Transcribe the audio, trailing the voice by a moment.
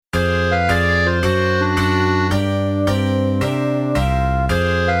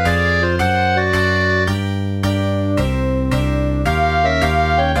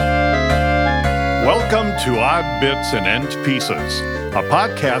Odd Bits and End Pieces, a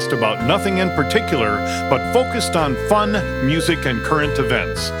podcast about nothing in particular, but focused on fun, music, and current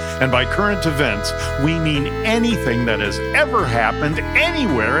events. And by current events, we mean anything that has ever happened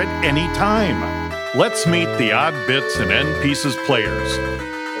anywhere at any time. Let's meet the Odd Bits and End Pieces players.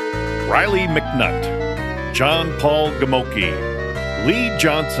 Riley McNutt, John Paul Gamoki, Lee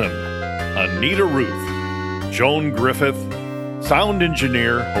Johnson, Anita Ruth, Joan Griffith, sound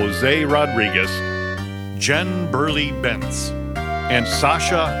engineer Jose Rodriguez, Jen Burley Bentz, and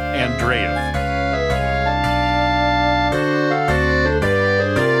Sasha Andreev.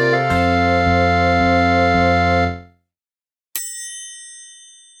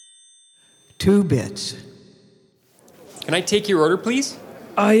 Two bits. Can I take your order, please?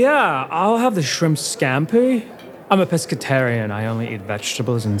 Yeah, I'll have the shrimp scampi. I'm a pescatarian. I only eat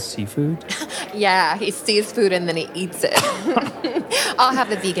vegetables and seafood. Yeah, he sees food and then he eats it. I'll have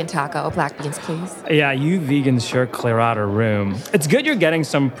the vegan taco. Black beans, please. Yeah, you vegans sure clear out a room. It's good you're getting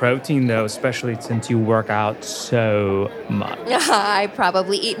some protein, though, especially since you work out so much. I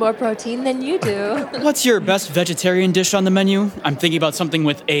probably eat more protein than you do. What's your best vegetarian dish on the menu? I'm thinking about something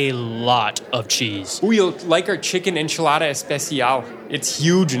with a lot of cheese. Ooh, you'll like our chicken enchilada especial. It's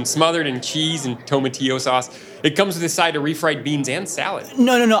huge and smothered in cheese and tomatillo sauce. It comes with a side of refried beans and salad.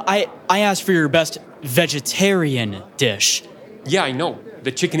 No. I asked for your best vegetarian dish. Yeah, I know.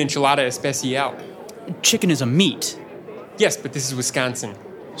 The chicken enchilada especial. Chicken is a meat. Yes, but this is Wisconsin.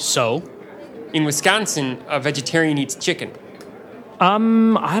 So? In Wisconsin, a vegetarian eats chicken.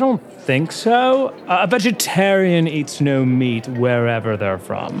 I don't think so. A vegetarian eats no meat wherever they're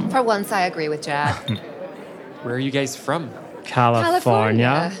from. For once, I agree with Jack. Where are you guys from?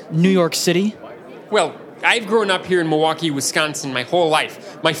 California. New York City? Well, I've grown up here in Milwaukee, Wisconsin my whole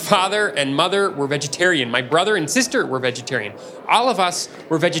life. My father and mother were vegetarian. My brother and sister were vegetarian. All of us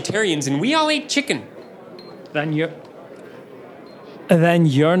were vegetarians, and we all ate chicken. Then you're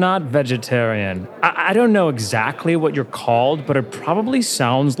not vegetarian. I don't know exactly what you're called, but it probably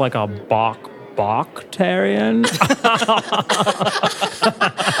sounds like a Bach-tarian.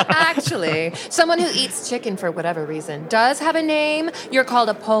 Actually, someone who eats chicken for whatever reason does have a name. You're called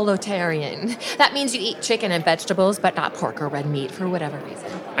a polotarian. That means you eat chicken and vegetables, but not pork or red meat for whatever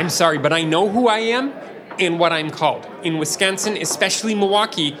reason. I'm sorry, but I know who I am and what I'm called. In Wisconsin, especially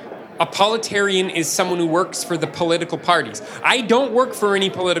Milwaukee, a politarian is someone who works for the political parties. I don't work for any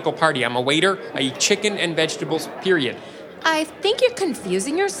political party. I'm a waiter. I eat chicken and vegetables, period. I think you're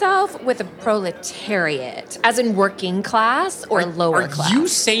confusing yourself with a proletariat, as in working class or lower class. Are you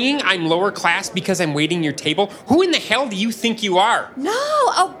saying I'm lower class because I'm waiting your table? Who in the hell do you think you are? No,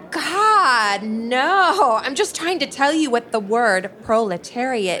 oh God, no. I'm just trying to tell you what the word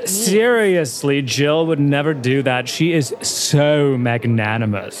proletariat means. Seriously, Jill would never do that. She is so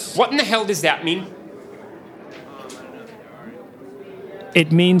magnanimous. What in the hell does that mean?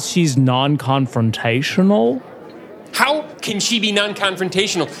 It means she's non-confrontational. How can she be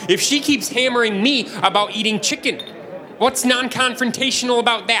non-confrontational if she keeps hammering me about eating chicken? What's non-confrontational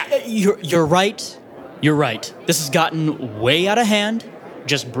about that? You're right. You're right. This has gotten way out of hand.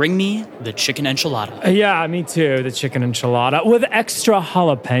 Just bring me the chicken enchilada. Yeah, me too, the chicken enchilada with extra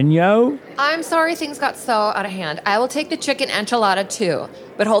jalapeno. I'm sorry things got so out of hand. I will take the chicken enchilada too,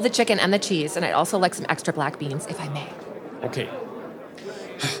 but hold the chicken and the cheese, and I'd also like some extra black beans, if I may. Okay.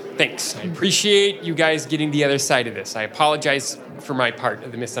 Thanks. I appreciate you guys getting the other side of this. I apologize for my part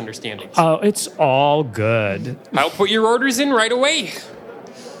of the misunderstandings. Oh, it's all good. I'll put your orders in right away.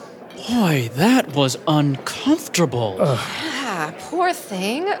 Boy, that was uncomfortable. Yeah, poor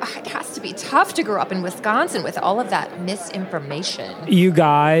thing. It has to be tough to grow up in Wisconsin with all of that misinformation. You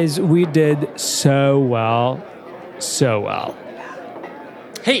guys, we did so well. So well.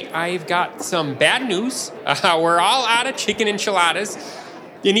 Hey, I've got some bad news. We're all out of chicken enchiladas.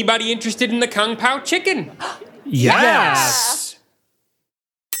 Anybody interested in the Kung Pao chicken? Yes!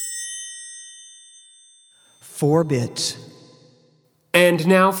 4 bits. And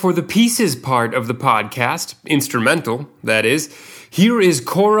now for the pieces part of the podcast, instrumental, that is. Here is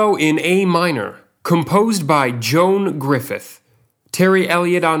Coro in A minor, composed by Joan Griffith. Terry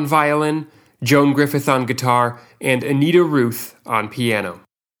Elliott on violin, Joan Griffith on guitar, and Anita Ruth on piano.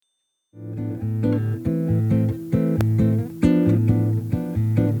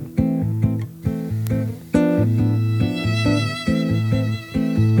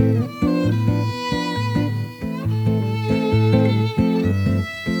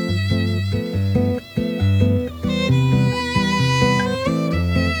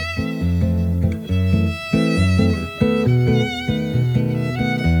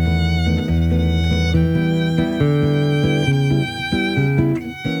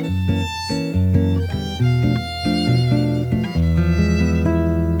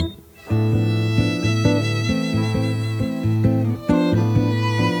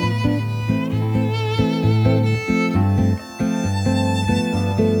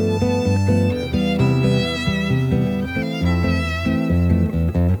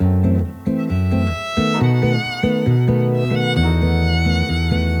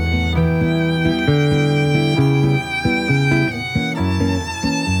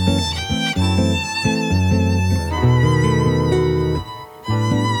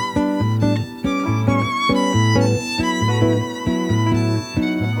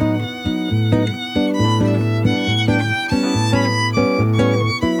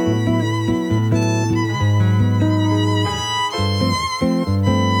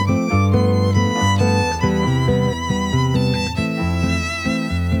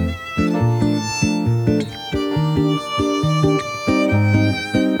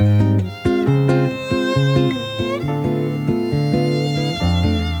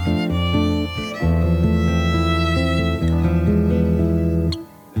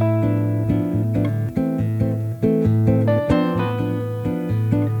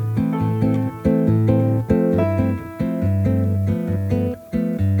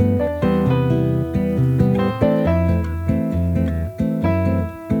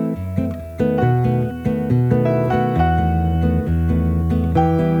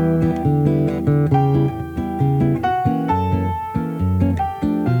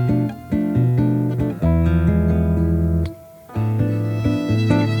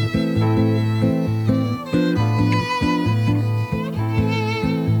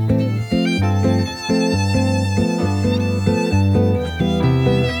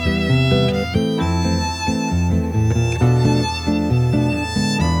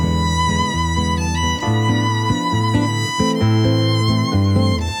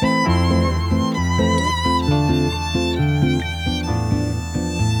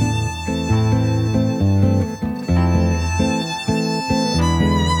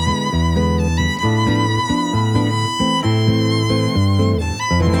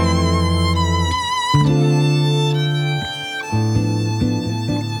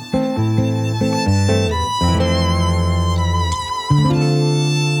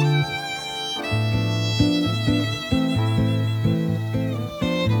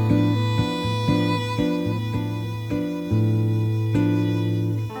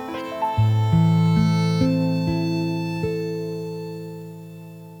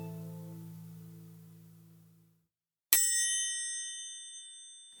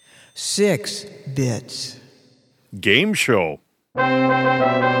 6 bits. Game show.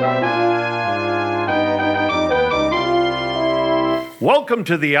 Welcome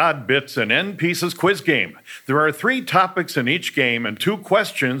to the Odd Bits and End Pieces quiz game. There are 3 topics in each game and 2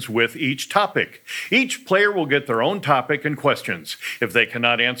 questions with each topic. Each player will get their own topic and questions. If they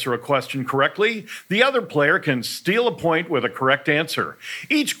cannot answer a question correctly, the other player can steal a point with a correct answer.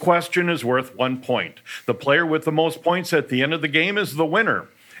 Each question is worth 1 point. The player with the most points at the end of the game is the winner.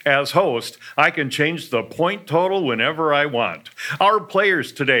 As host, I can change the point total whenever I want. Our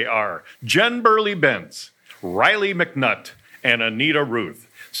players today are Jen Burley-Benz, Riley McNutt, and Anita Ruth.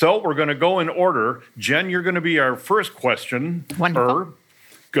 So we're going to go in order. Jen, you're going to be our first question. Wonderful.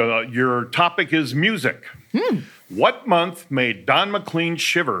 Your topic is music. What month made Don McLean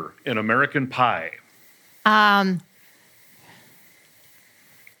shiver in American Pie?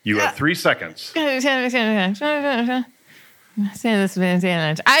 You have 3 seconds. I'd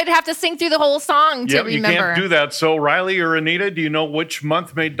have to sing through the whole song to remember. You can't do that. So Riley or Anita, do you know which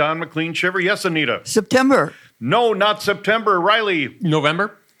month made Don McLean shiver? Yes, Anita. September. No, not September. Riley.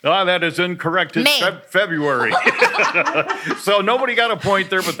 November? That is incorrect. It's May. February. So nobody got a point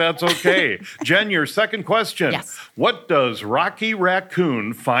there, but that's okay. Jen, your second question. Yes. What does Rocky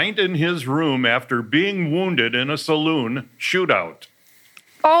Raccoon find in his room after being wounded in a saloon shootout?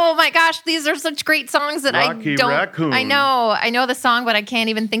 Oh my gosh, these are such great songs that Rocky I don't. Raccoon. I know the song, but I can't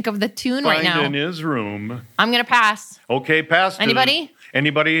even think of the tune right now. Find in his room. I'm gonna pass. Okay, pass. Anybody?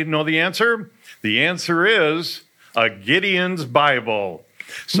 Anybody know the answer? The answer is a Gideon's Bible.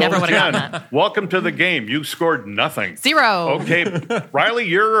 So, Never would've Jen, gotten that. welcome to the game. You scored nothing. 0. Okay, Riley,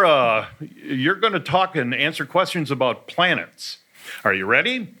 you're going to talk and answer questions about planets. Are you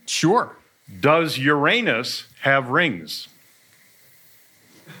ready? Sure. Does Uranus have rings?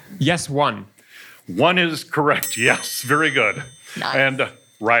 Yes, 1. 1 is correct. Yes, very good. Nice. And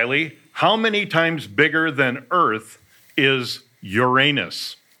Riley, how many times bigger than Earth is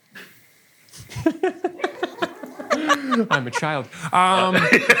Uranus? I'm a child.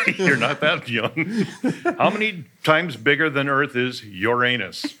 You're not that young. How many times bigger than Earth is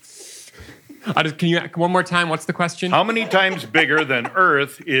Uranus? Can you one more time? What's the question? How many times bigger than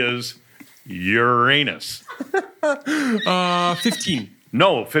Earth is Uranus? 15.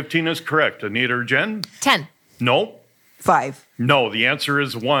 No, 15 is correct. Anita or Jen? 10. No. 5. No, the answer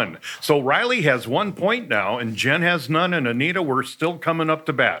is 1. So Riley has 1 point now, and Jen has none, and Anita, we're still coming up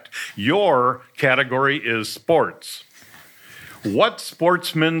to bat. Your category is sports. What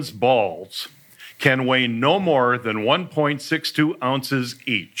sportsman's balls can weigh no more than 1.62 ounces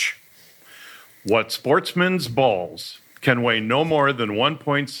each? What sportsman's balls can weigh no more than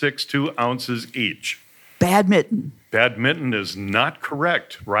 1.62 ounces each? Badminton. Badminton is not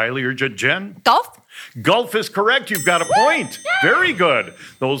correct. Riley or Jen? Golf? Golf is correct. You've got a point. Very good.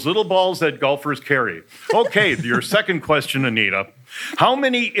 Those little balls that golfers carry. Okay, your second question, Anita. How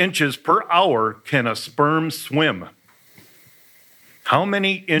many inches per hour can a sperm swim? How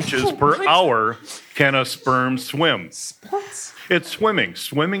many inches per hour can a sperm swim? Sports? It's swimming.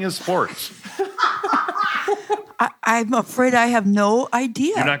 Swimming is sports. I'm afraid I have no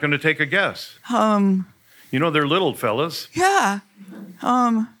idea. You're not going to take a guess. You know, they're little fellas. Yeah.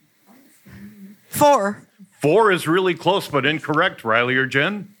 4. 4 is really close, but incorrect. Riley or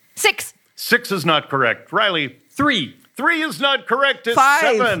Jen? 6. 6 is not correct. Riley? 3. 3 is not correct. It's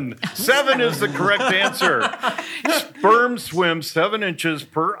 5. 7. 7 is the correct answer. Sperm swim 7 inches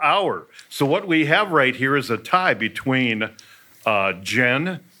per hour. So what we have right here is a tie between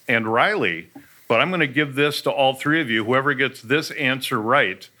Jen and Riley. But I'm going to give this to all 3 of you. Whoever gets this answer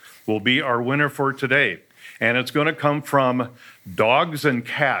right will be our winner for today. And it's going to come from dogs and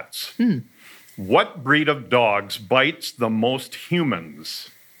cats. What breed of dogs bites the most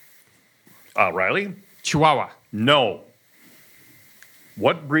humans? Riley? Chihuahua. No.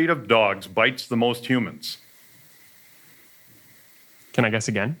 What breed of dogs bites the most humans? Can I guess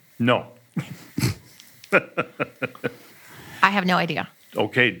again? No. I have no idea.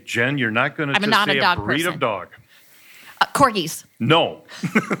 Okay, Jen, you're not going to I'm just not say a dog breed person. of dog. Corgis. No.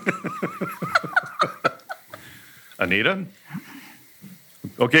 Anita?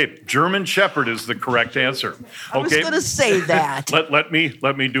 Okay, German Shepherd is the correct answer. I was going to say that. Let me do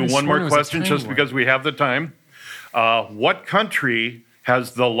I one swore more it was a question just tiny because we have the time. What country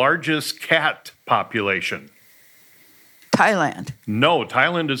has the largest cat population? Thailand. No,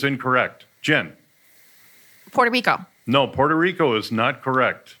 Thailand is incorrect. Jen? Puerto Rico. No, Puerto Rico is not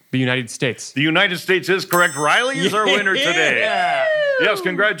correct. The United States. The United States is correct. Riley is our winner today. Yeah. Yes,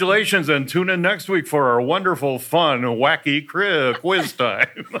 congratulations, and tune in next week for our wonderful, fun, wacky quiz time.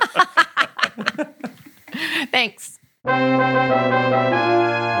 Thanks.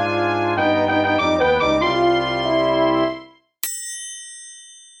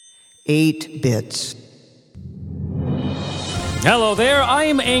 8 bits. Hello there, I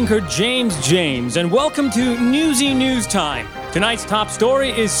am anchor James, and welcome to Newsy News Time. Tonight's top story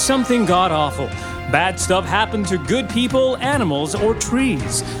is something god-awful. Bad stuff happened to good people, animals, or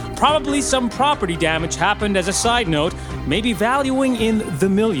trees. Probably some property damage happened as a side note, maybe valuing in the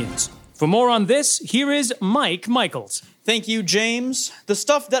millions. For more on this, here is Mike Michaels. Thank you, James. The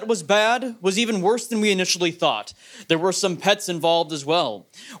stuff that was bad was even worse than we initially thought. There were some pets involved as well.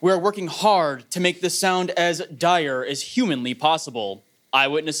 We are working hard to make this sound as dire as humanly possible.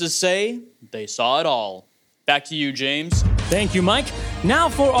 Eyewitnesses say they saw it all. Back to you, James. Thank you, Mike. Now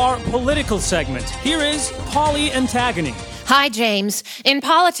for our political segment. Here is Polly Antagony. Hi, James. In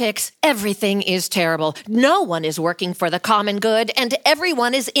politics, everything is terrible. No one is working for the common good, and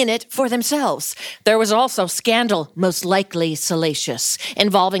everyone is in it for themselves. There was also scandal, most likely salacious,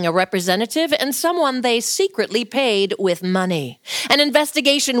 involving a representative and someone they secretly paid with money. An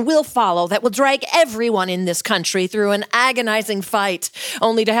investigation will follow that will drag everyone in this country through an agonizing fight,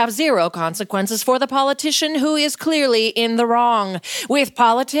 only to have zero consequences for the politician who is clearly in the wrong. With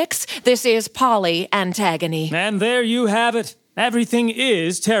politics, this is Polly Antagony. And there you have it. Everything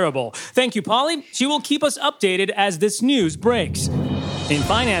is terrible. Thank you, Polly. She will keep us updated as this news breaks. In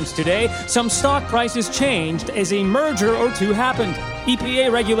finance today, some stock prices changed as a merger or two happened.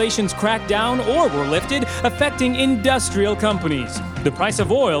 EPA regulations cracked down or were lifted, affecting industrial companies. The price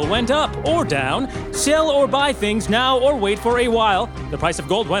of oil went up or down. Sell or buy things now or wait for a while. The price of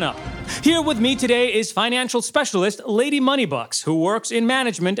gold went up. Here with me today is financial specialist Lady Moneybucks, who works in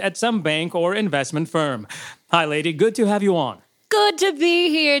management at some bank or investment firm. Hi, Lady. Good to have you on. Good to be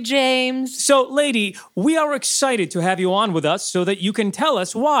here, James. So, Lady, we are excited to have you on with us so that you can tell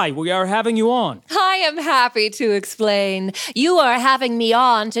us why we are having you on. I am happy to explain. You are having me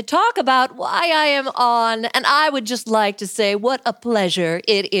on to talk about why I am on, and I would just like to say what a pleasure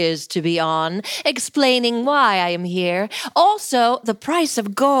it is to be on, explaining why I am here. Also, the price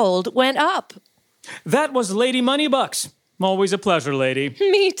of gold went up. That was Lady Moneybucks. Always a pleasure, Lady.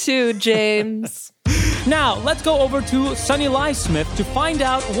 Me too, James. Now, let's go over to Sunny Liesmith to find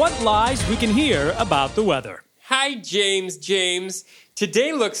out what lies we can hear about the weather. Hi, James.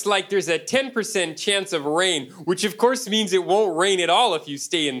 Today looks like there's a 10% chance of rain, which of course means it won't rain at all if you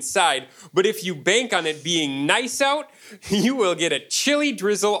stay inside. But if you bank on it being nice out, you will get a chilly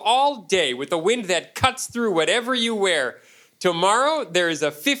drizzle all day with a wind that cuts through whatever you wear. Tomorrow, there is a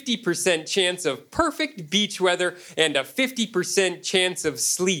 50% chance of perfect beach weather and a 50% chance of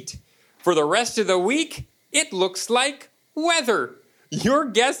sleet. For the rest of the week, it looks like weather. Your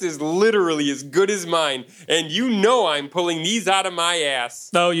guess is literally as good as mine, and you know I'm pulling these out of my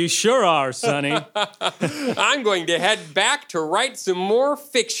ass. Oh, you sure are, Sonny. I'm going to head back to write some more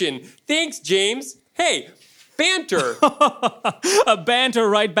fiction. Thanks, James. Hey, banter. A banter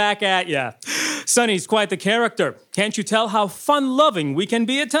right back at ya. Sonny's quite the character. Can't you tell how fun-loving we can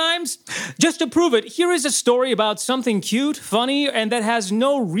be at times? Just to prove it, here is a story about something cute, funny, and that has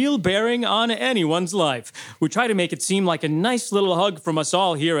no real bearing on anyone's life. We try to make it seem like a nice little hug from us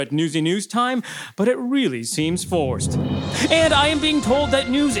all here at Newsy News Time, but it really seems forced. And I am being told that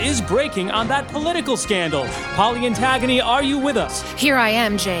news is breaking on that political scandal. Polly Antagony, are you with us? Here I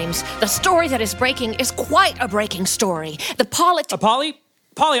am, James. The story that is breaking is quite a breaking story.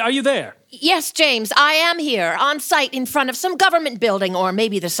 Polly, are you there? Yes, James, I am here, on site in front of some government building, or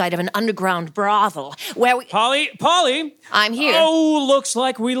maybe the site of an underground brothel, where we... Polly? I'm here. Oh, looks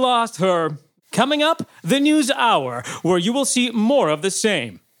like we lost her. Coming up, the News Hour, where you will see more of the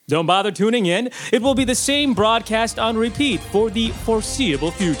same. Don't bother tuning in. It will be the same broadcast on repeat for the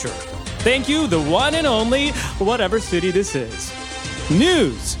foreseeable future. Thank you, the one and only, whatever city this is.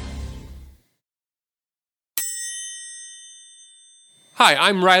 News. Hi,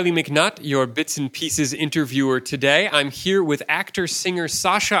 I'm Riley McNutt, your Bits and Pieces interviewer today. I'm here with actor-singer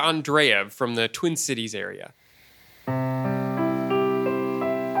Sasha Andreev from the Twin Cities area.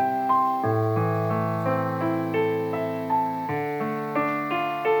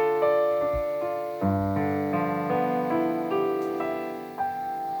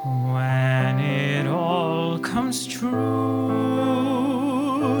 When it all comes true,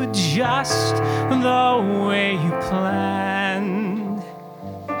 just the way you planned.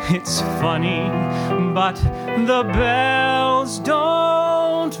 It's funny, but the bells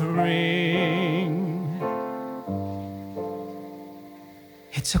don't ring.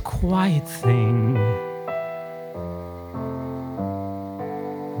 It's a quiet thing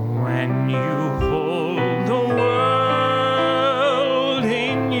when you hold the world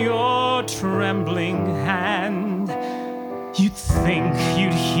in your trembling hand. You'd think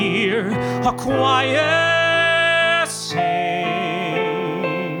you'd hear a choir sing.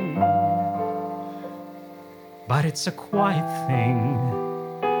 but it's a quiet thing.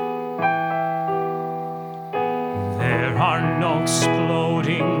 There are no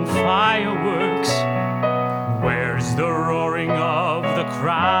exploding fireworks. Where's the roaring of the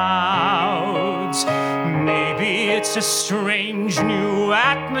crowds? Maybe it's a strange new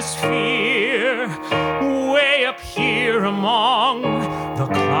atmosphere way up here among the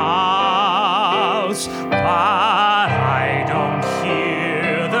clouds. But I don't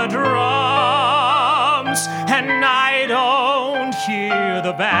hear the drums, and I don't hear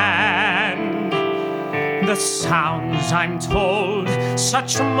the band. The sounds, I'm told,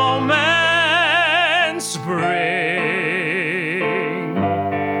 such moments bring.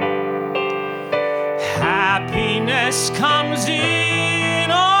 Happiness comes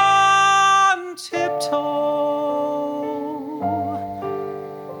in on tiptoe.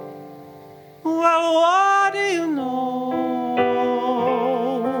 Well, what do you know?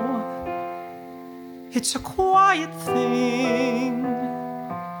 It's a quiet thing.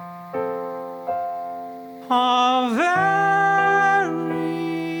 A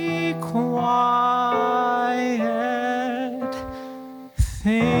very quiet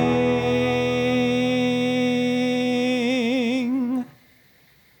thing.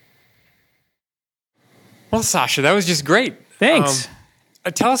 Well, Sasha, that was just great. Thanks.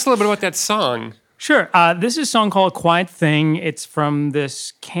 Tell us a little bit about that song. Sure. This is a song called Quiet Thing. It's from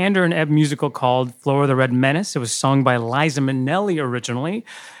this Kander and Ebb musical called Flora the Red Menace. It was sung by Liza Minnelli originally.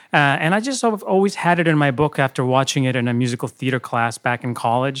 And I just have always had it in my book after watching it in a musical theater class back in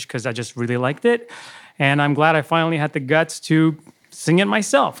college because I just really liked it. And I'm glad I finally had the guts to sing it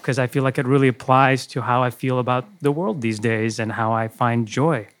myself because I feel like it really applies to how I feel about the world these days and how I find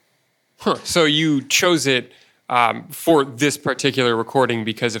joy. Huh. So you chose it for this particular recording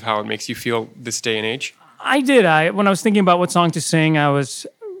because of how it makes you feel this day and age? I did. When I was thinking about what song to sing, I was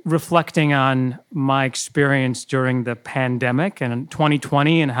reflecting on my experience during the pandemic and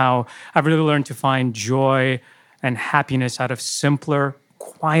 2020 and how I've really learned to find joy and happiness out of simpler,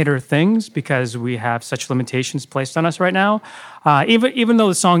 quieter things because we have such limitations placed on us right now. Even though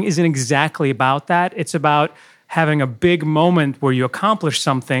the song isn't exactly about that, it's about having a big moment where you accomplish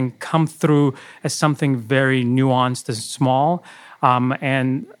something come through as something very nuanced and small.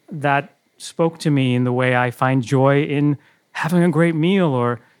 And that spoke to me in the way I find joy in having a great meal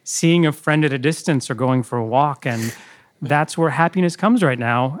or seeing a friend at a distance or going for a walk. And that's where happiness comes right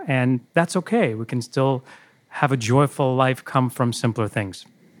now. And that's okay. We can still have a joyful life come from simpler things.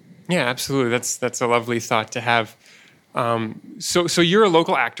 Yeah, absolutely. That's a lovely thought to have. So you're a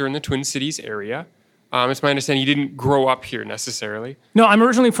local actor in the Twin Cities area. It's my understanding you didn't grow up here necessarily. No, I'm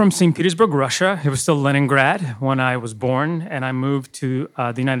originally from St. Petersburg, Russia. It was still Leningrad when I was born. And I moved to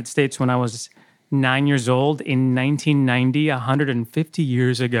the United States when I was 9 years old in 1990, 150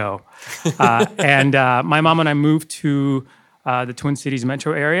 years ago. And my mom and I moved to the Twin Cities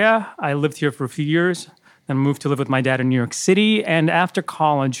metro area. I lived here for a few years, then moved to live with my dad in New York City. And after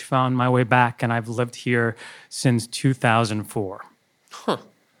college, found my way back, and I've lived here since 2004. Huh.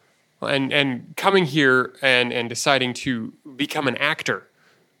 And coming here and deciding to become an actor,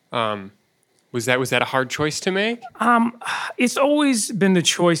 was that a hard choice to make? It's always been the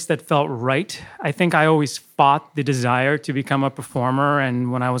choice that felt right. I think I always fought the desire to become a performer.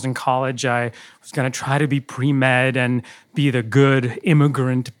 And when I was in college, I was going to try to be pre-med and be the good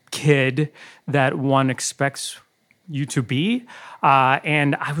immigrant kid that one expects you to be.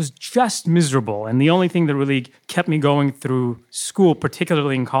 And I was just miserable. And the only thing that really kept me going through school,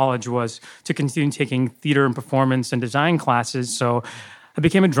 particularly in college, was to continue taking theater and performance and design classes. So I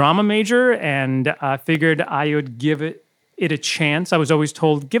became a drama major and figured I would give it a chance. I was always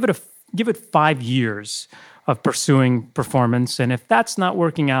told, give it 5 years of pursuing performance. And if that's not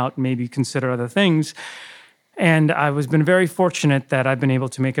working out, maybe consider other things. And I was been very fortunate that I've been able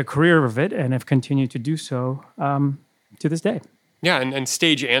to make a career of it and have continued to do so to this day. Yeah, and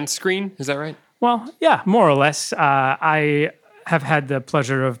stage and screen, is that right? Well, yeah, more or less. I have had the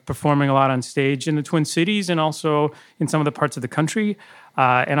pleasure of performing a lot on stage in the Twin Cities and also in some of the parts of the country.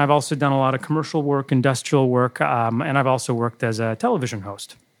 And I've also done a lot of commercial work, industrial work, and I've also worked as a television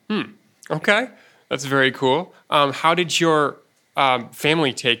host. Okay, that's very cool. How did your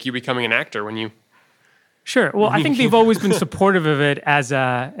family take you becoming an actor when you... Sure. Well, I think they've always been supportive of it as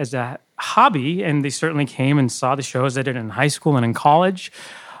a hobby, and they certainly came and saw the shows I did in high school and in college.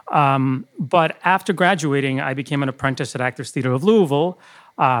 But after graduating, I became an apprentice at Actors Theater of Louisville,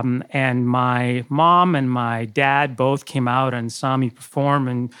 and my mom and my dad both came out and saw me perform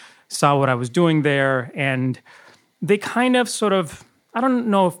and saw what I was doing there, and they kind of sort of, I don't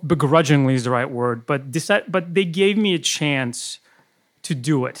know if begrudgingly is the right word, but they gave me a chance to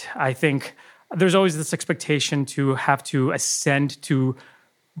do it. I think there's always this expectation to have to ascend to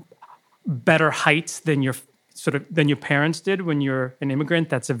better heights than your parents did when you're an immigrant.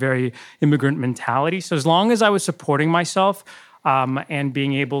 That's a very immigrant mentality. So as long as I was supporting myself and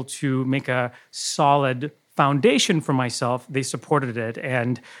being able to make a solid foundation for myself, they supported it.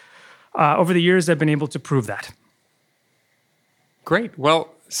 And over the years, I've been able to prove that. Great.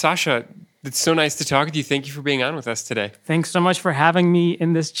 Well, Sasha, it's so nice to talk with you. Thank you for being on with us today. Thanks so much for having me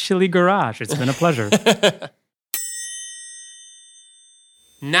in this chilly garage. It's been a pleasure.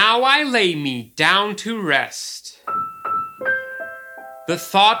 Now I lay me down to rest. The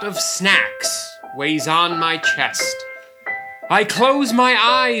thought of snacks weighs on my chest. I close my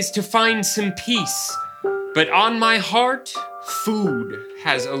eyes to find some peace, but on my heart, food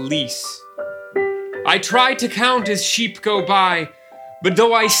has a lease. I try to count as sheep go by, but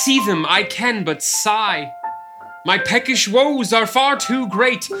though I see them, I can but sigh. My peckish woes are far too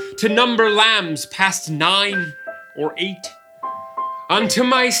great to number lambs past 9 or 8. Unto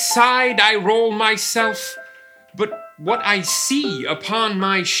my side I roll myself, but what I see upon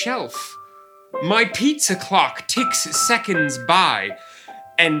my shelf, my pizza clock ticks seconds by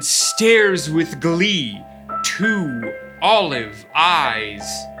and stares with glee 2 olive eyes.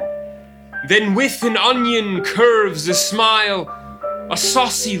 Then with an onion curves a smile, a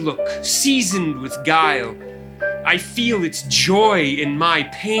saucy look seasoned with guile. I feel its joy in my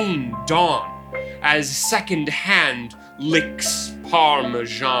pain dawn as second hand licks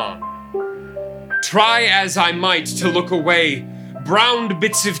Parmesan. Try as I might to look away, browned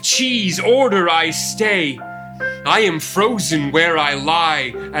bits of cheese order I stay. I am frozen where I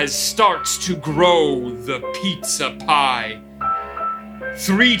lie as starts to grow the pizza pie.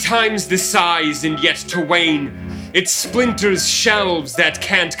 3 times the size and yet to wane, it splinters shelves that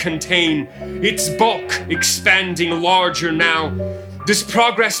can't contain, its bulk expanding larger now. This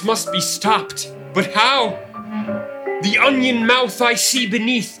progress must be stopped, but how? The onion mouth I see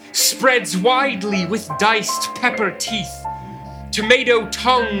beneath spreads widely with diced pepper teeth. Tomato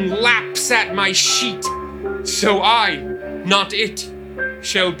tongue laps at my sheet, so I, not it,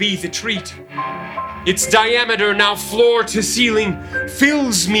 shall be the treat. Its diameter, now floor to ceiling,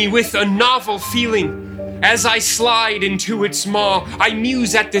 fills me with a novel feeling. As I slide into its maw, I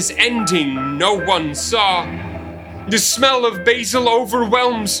muse at this ending no one saw. The smell of basil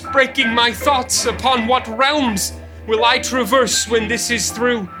overwhelms, breaking my thoughts upon what realms will I traverse when this is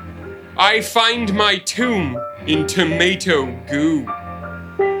through. I find my tomb in tomato goo.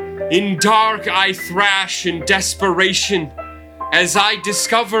 In dark I thrash in desperation as I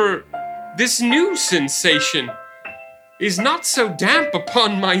discover this new sensation is not so damp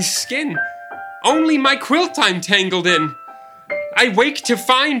upon my skin. Only my quilt I'm tangled in. I wake to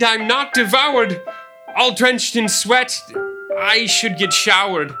find I'm not devoured. All drenched in sweat, I should get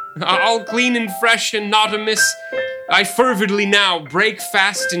showered. All clean and fresh and not amiss, I fervidly now break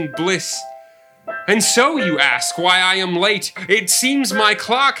fast in bliss. And so you ask why I am late. It seems my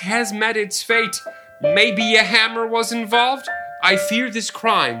clock has met its fate. Maybe a hammer was involved? I fear this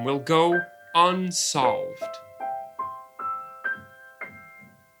crime will go unsolved.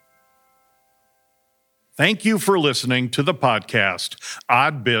 Thank you for listening to the podcast,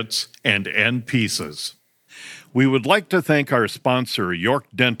 Odd Bits and End Pieces. We would like to thank our sponsor, York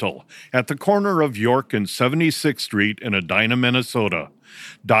Dental, at the corner of York and 76th Street in Edina, Minnesota.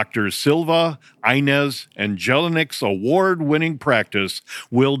 Dr. Silva, Inez, and Jelinik's award-winning practice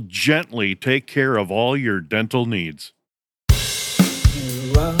will gently take care of all your dental needs.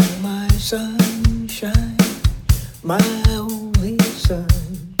 You are my sunshine, my only sunshine.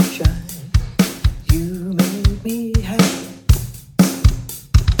 You make me happy.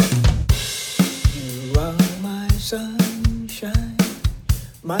 You are my sunshine,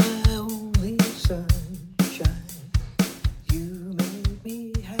 my